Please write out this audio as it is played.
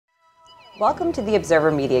Welcome to the Observer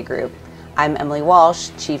Media Group. I'm Emily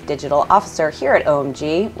Walsh, Chief Digital Officer here at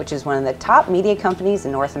OMG, which is one of the top media companies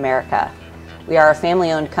in North America. We are a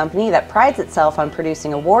family-owned company that prides itself on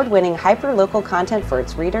producing award-winning hyper-local content for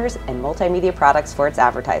its readers and multimedia products for its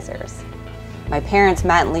advertisers. My parents,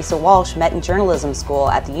 Matt and Lisa Walsh, met in journalism school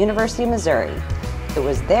at the University of Missouri. It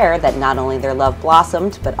was there that not only their love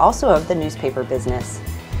blossomed, but also of the newspaper business.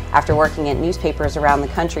 After working at newspapers around the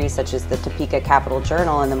country, such as the Topeka Capital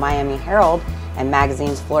Journal and the Miami Herald, and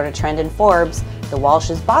magazines Florida Trend and Forbes, the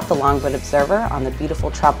Walshes bought the Longboat Observer on the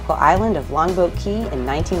beautiful tropical island of Longboat Key in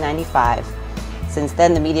 1995. Since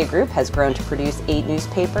then, the media group has grown to produce 8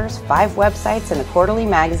 newspapers, 5 websites, and a quarterly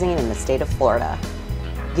magazine in the state of Florida.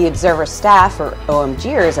 The Observer staff, or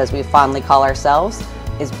OMGers as we fondly call ourselves,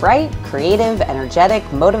 is bright, creative, energetic,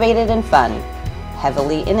 motivated, and fun.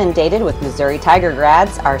 Heavily inundated with Missouri Tiger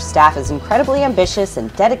grads, our staff is incredibly ambitious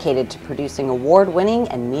and dedicated to producing award-winning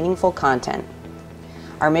and meaningful content.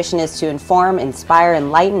 Our mission is to inform, inspire,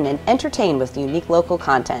 enlighten, and entertain with unique local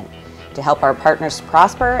content, to help our partners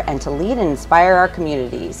prosper and to lead and inspire our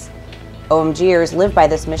communities. OMGers live by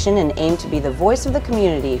this mission and aim to be the voice of the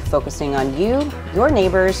community, focusing on you, your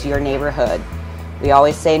neighbors, your neighborhood. We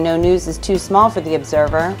always say no news is too small for the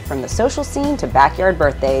Observer, from the social scene to backyard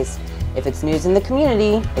birthdays. If it's news in the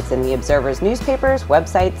community, it's in the Observer's newspapers,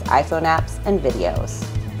 websites, iPhone apps, and videos.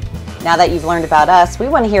 Now that you've learned about us, we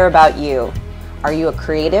want to hear about you. Are you a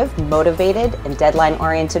creative, motivated, and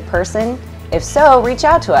deadline-oriented person? If so, reach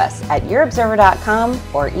out to us at yourobserver.com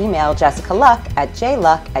or email Jessica Luck at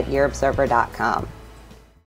jluck@yourobserver.com.